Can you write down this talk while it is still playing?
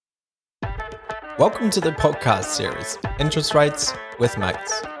Welcome to the podcast series, Interest Rates with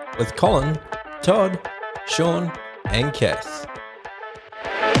Mates, with Colin, Todd, Sean, and Cass.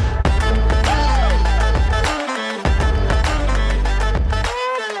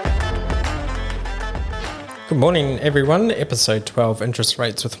 Good morning, everyone. Episode 12, Interest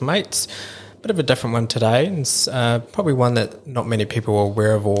Rates with Mates. Bit of a different one today. It's probably one that not many people are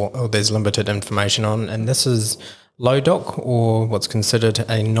aware of or there's limited information on, and this is LODOC, or what's considered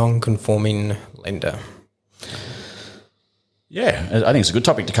a non-conforming lender. Yeah, I think it's a good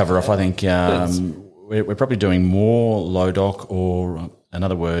topic to cover off. I think we're probably doing more LODOC, or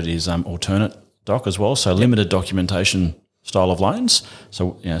another word is alternate doc as well, so limited documentation style of loans.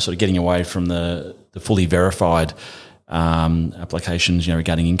 So, sort of getting away from the fully verified applications,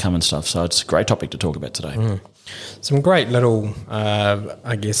 regarding income and stuff. So it's a great topic to talk about today. Some great little,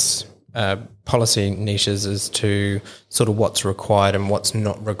 policy niches as to sort of what's required and what's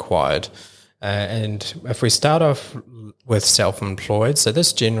not required. And if we start off with self-employed, so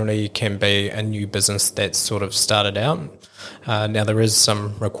this generally can be a new business that's sort of started out. Now there is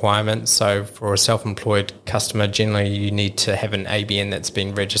some requirements. So for a self-employed customer, generally you need to have an ABN that's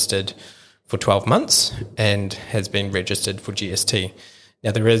been registered for 12 months and has been registered for GST.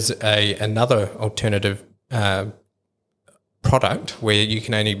 Now there is another alternative product where you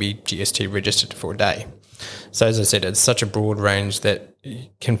can only be GST registered for a day. So as I said, it's such a broad range that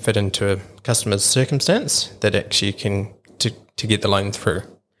can fit into a customer's circumstance that actually can to get the loan through.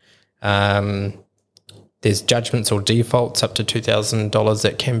 There's judgments or defaults up to $2,000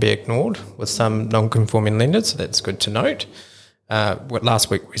 that can be ignored with some non-conforming lenders, so that's good to note.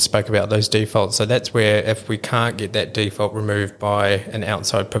 Last week we spoke about those defaults, so that's where if we can't get that default removed by an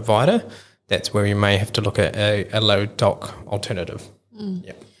outside provider, that's where you may have to look at a LODOC alternative.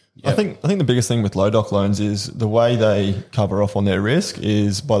 Yep. I think the biggest thing with LODOC loans is the way they cover off on their risk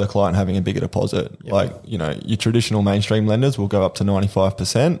is by the client having a bigger deposit. Yep. Your traditional mainstream lenders will go up to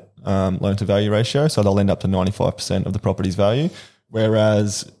 95% loan to value ratio, so they'll lend up to 95% of the property's value,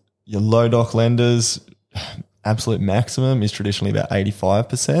 whereas your LODOC lenders, absolute maximum is traditionally about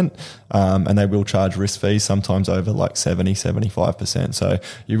 85%, and they will charge risk fees sometimes over like 70-75%. So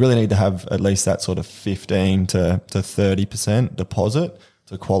you really need to have at least that sort of 15 to 30% deposit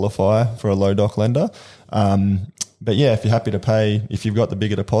to qualify for a LODOC lender. But yeah, if you're happy to pay, if you've got the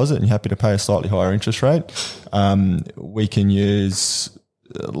bigger deposit and you're happy to pay a slightly higher interest rate, we can use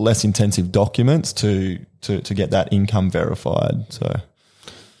less intensive documents to get that income verified. So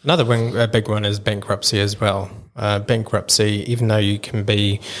another one, a big one, is bankruptcy as well. Bankruptcy, even though you can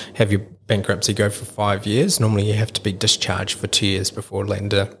have your bankruptcy go for 5 years, normally you have to be discharged for 2 years before a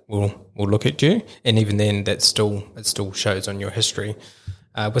lender will look at you, and even then, it still shows on your history.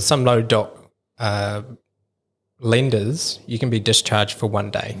 With some LODOC lenders, you can be discharged for 1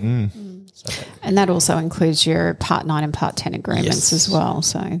 day. And that also includes your Part 9 and Part 10 agreements as well.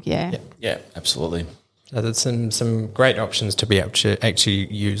 So, yeah. Yeah, absolutely. So there's some great options to be able to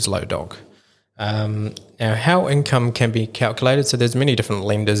actually use LODOC. Now, how income can be calculated. So there's many different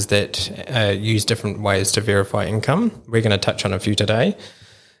lenders that use different ways to verify income. We're going to touch on a few today.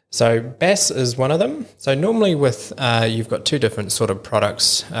 So BAS is one of them. So normally with you've got two different sort of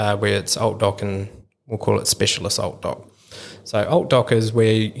products where it's AltDoc and we'll call it specialist AltDoc. So AltDoc is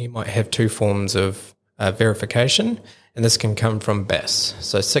where you might have two forms of verification, and this can come from BAS.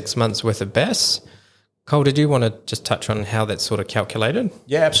 So 6 months worth of BAS. Cole, did you want to just touch on how that's sort of calculated?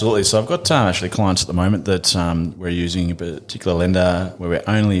 Yeah, absolutely. So I've got actually clients at the moment that we're using a particular lender where we're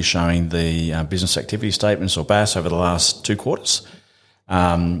only showing the business activity statements, or BAS, over the last 2 quarters.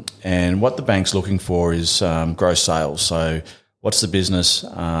 And what the bank's looking for is gross sales. So what's the business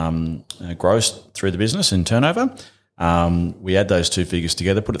gross through the business in turnover? We add those two figures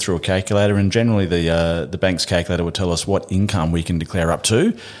together, put it through a calculator, and generally the bank's calculator will tell us what income we can declare up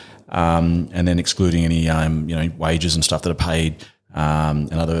to, and then excluding any wages and stuff that are paid,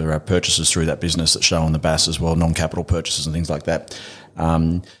 and other purchases through that business that show on the BAS as well, non-capital purchases and things like that.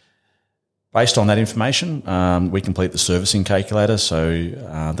 Based on that information, we complete the servicing calculator,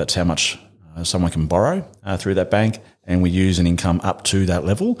 so that's how much someone can borrow through that bank, and we use an income up to that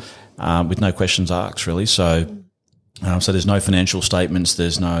level with no questions asked, really. So there's no financial statements,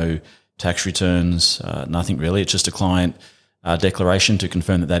 there's no tax returns, nothing really. It's just a client declaration to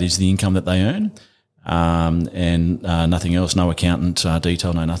confirm that is the income that they earn, and nothing else, no accountant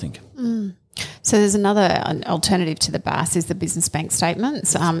detail, no nothing. So there's an alternative to the BAS is the business bank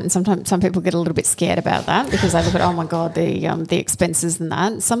statements, and sometimes some people get a little bit scared about that because they look at, oh my God, the expenses and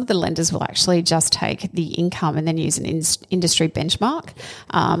that. Some of the lenders will actually just take the income and then use an industry benchmark,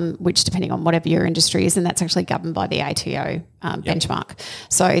 which depending on whatever your industry is, and that's actually governed by the ATO benchmark.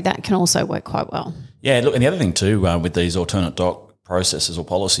 So that can also work quite well. Yeah, look, and the other thing too with these alternate doc processes or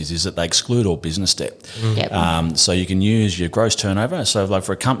policies is that they exclude all business debt. Yep. So you can use your gross turnover. So like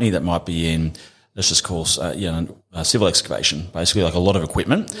for a company that might be in, let's just call civil excavation, basically like a lot of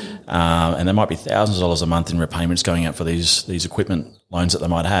equipment, and there might be thousands of dollars a month in repayments going out for these equipment loans that they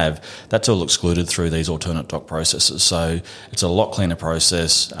might have. That's all excluded through these alternate doc processes. So it's a lot cleaner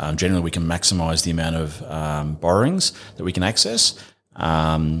process. Generally, we can maximise the amount of borrowings that we can access.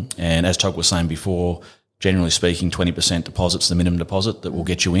 And as Todd was saying before, generally speaking, 20% deposit's the minimum deposit that will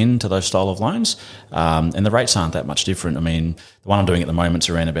get you into those style of loans. And the rates aren't that much different. I mean, the one I'm doing at the moment is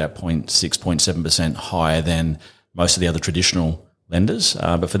around about 0.6, 0.7% higher than most of the other traditional lenders.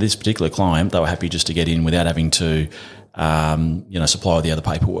 But for this particular client, they were happy just to get in without having to, supply all the other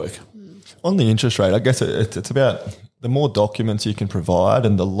paperwork. On the interest rate, I guess it's about the more documents you can provide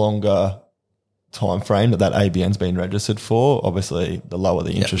and the longer time frame that ABN's been registered for, obviously the lower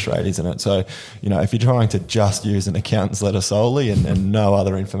the interest rate, isn't it? So, if you're trying to just use an accountant's letter solely and no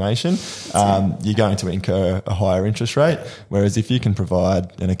other information, you're going to incur a higher interest rate. Whereas if you can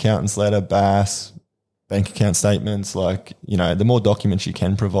provide an accountant's letter, BAS, bank account statements, the more documents you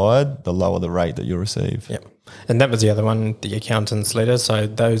can provide, the lower the rate that you'll receive. Yep. And that was the other one, the accountant's letter. So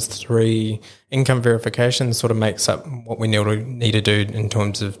those 3 income verifications sort of makes up what we need to do in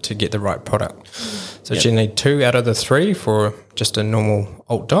terms of to get the right product. So you need 2 out of the 3 for just a normal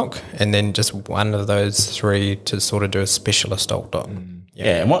alt doc, and then just 1 of those 3 to sort of do a specialist alt doc.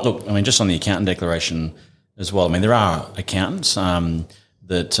 Yeah, and just on the accountant declaration as well, there are accountants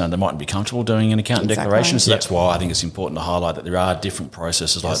that they mightn't be comfortable doing an accountant declaration. So that's why I think it's important to highlight that there are different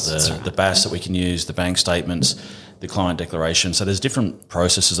processes like the BAS that we can use, the bank statements, the client declaration. So there's different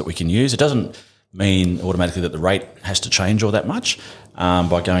processes that we can use. It doesn't mean automatically that the rate has to change all that much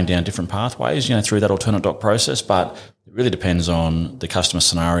by going down different pathways, through that alternate doc process. But it really depends on the customer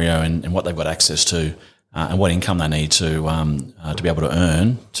scenario and what they've got access to and what income they need to be able to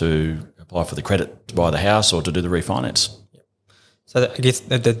earn to apply for the credit to buy the house or to do the refinance. So I guess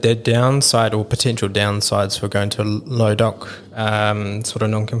the downside or potential downsides for going to a low doc sort of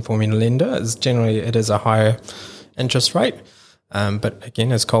non-conforming lender is generally it is a higher interest rate. But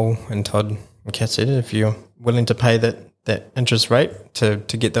again, as Cole and Todd and Kat said, if you're willing to pay that interest rate to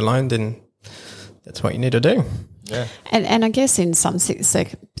get the loan, then that's what you need to do. Yeah. And I guess in some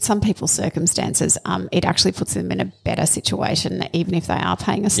people's circumstances, it actually puts them in a better situation, even if they are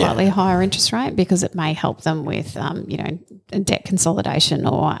paying a slightly higher interest rate, because it may help them with, debt consolidation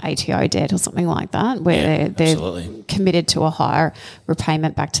or ATO debt or something like that, where they're committed to a higher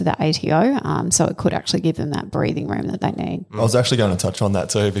repayment back to the ATO. So it could actually give them that breathing room that they need. I was actually going to touch on that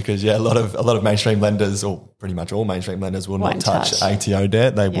too, because a lot of mainstream lenders, or pretty much all mainstream lenders, will not touch ATO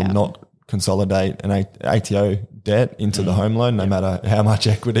debt. They will not consolidate an ATO debt into the home loan, no matter how much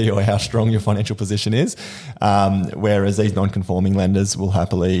equity or how strong your financial position is. Whereas these non-conforming lenders will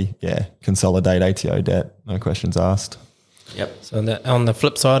happily, consolidate ATO debt, no questions asked. Yep. So on the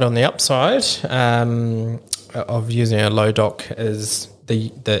flip side, on the upside of using a low doc is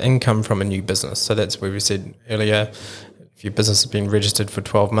the income from a new business. So that's where we said earlier, if your business has been registered for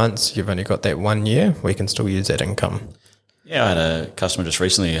 12 months, you've only got that 1 year, we can still use that income. Yeah, I had a customer just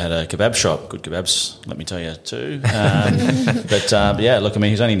recently who had a kebab shop. Good kebabs, let me tell you, too.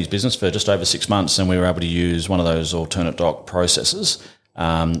 He's only in his business for just over 6 months, and we were able to use one of those alternate doc processes.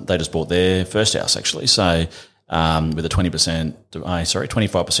 They just bought their first house, actually, so with a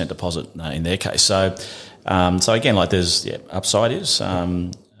 25% deposit in their case. So again, there's upside is,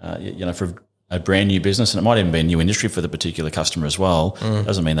 for a brand new business, and it might even be a new industry for the particular customer as well,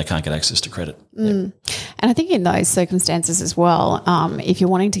 doesn't mean they can't get access to credit. And I think in those circumstances as well, if you're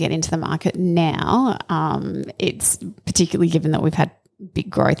wanting to get into the market now, it's particularly given that we've had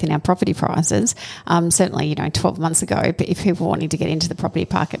big growth in our property prices. Certainly, 12 months ago, but if people were wanting to get into the property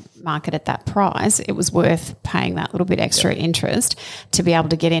market at that price, it was worth paying that little bit extra interest to be able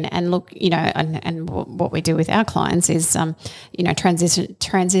to get in. And look, and what we do with our clients is,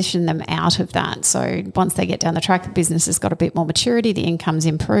 transition them out of that. So once they get down the track, the business has got a bit more maturity, the income's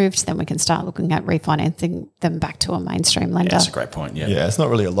improved, then we can start looking at refinancing them back to a mainstream lender. Yeah, that's a great point. Yeah, it's not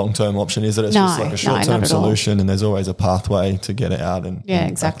really a long-term option, is it? It's just like a short-term solution, and there's always a pathway to get it out. And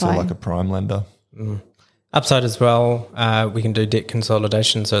exactly. Back to like a prime lender. Upside as well, we can do debt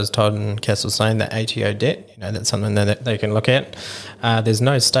consolidation. So as Todd and Cass was saying, that ATO debt, that's something that they can look at. There's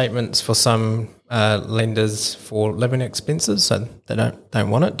no statements for some lenders for living expenses, so they don't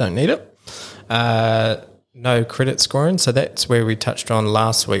want it, don't need it. No credit scoring, so that's where we touched on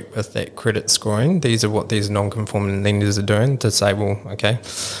last week with that credit scoring. These are what these non-conforming lenders are doing to say, well, okay,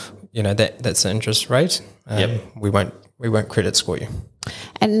 that's the interest rate. We won't credit score you.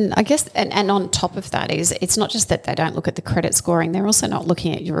 And I guess, and on top of that is, it's not just that they don't look at the credit scoring, they're also not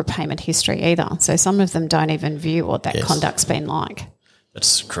looking at your repayment history either. So some of them don't even view what that conduct's been like.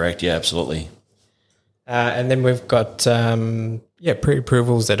 That's correct, yeah, absolutely. And then we've got,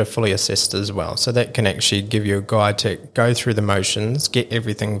 pre-approvals that are fully assessed as well. So that can actually give you a guide to go through the motions, get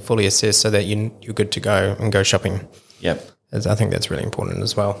everything fully assessed so that you're good to go and go shopping. Yep. I think that's really important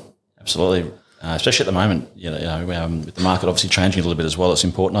as well. Absolutely. Especially at the moment, with the market obviously changing a little bit as well, it's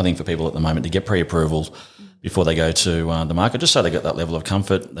important, I think, for people at the moment to get pre-approvals before they go to the market, just so they get that level of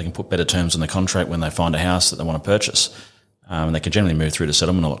comfort. They can put better terms in the contract when they find a house that they want to purchase, and they can generally move through to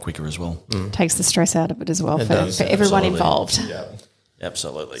settlement a lot quicker as well. Takes the stress out of it as well for everyone involved. Yeah,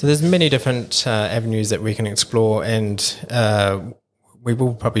 absolutely. So there's many different avenues that we can explore, and we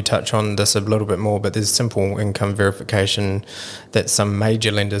will probably touch on this a little bit more, but there's simple income verification that some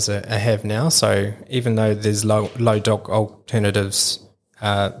major lenders have now. So even though there's low doc alternatives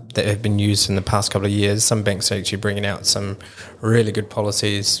that have been used in the past couple of years, some banks are actually bringing out some really good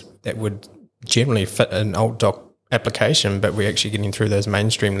policies that would generally fit an alt doc application, but we're actually getting through those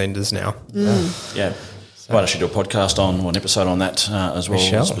mainstream lenders now. Yeah. Might actually do a podcast on one episode on that as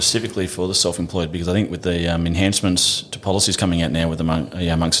well, specifically for the self-employed, because I think with the enhancements to policies coming out now with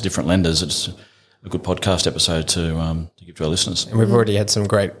amongst different lenders, it's a good podcast episode to give to our listeners. And we've already had some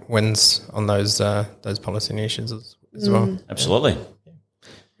great wins on those policy initiatives as well. Absolutely.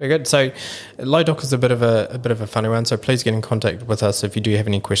 Very good. So, low doc is a bit of a funny one. So please get in contact with us if you do have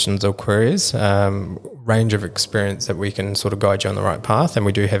any questions or queries. Range of experience that we can sort of guide you on the right path, and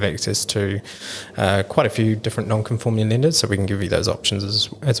we do have access to quite a few different non-conforming lenders, so we can give you those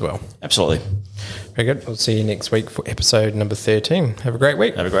options as well. Absolutely. Very good. We'll see you next week for episode number 13. Have a great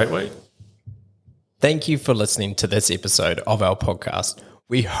week. Have a great week. Thank you for listening to this episode of our podcast.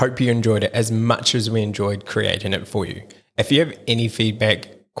 We hope you enjoyed it as much as we enjoyed creating it for you. If you have any feedback,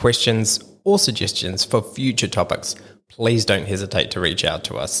 questions, or suggestions for future topics, please don't hesitate to reach out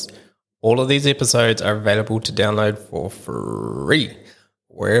to us. All of these episodes are available to download for free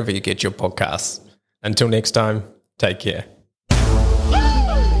wherever you get your podcasts. Until next time, take care.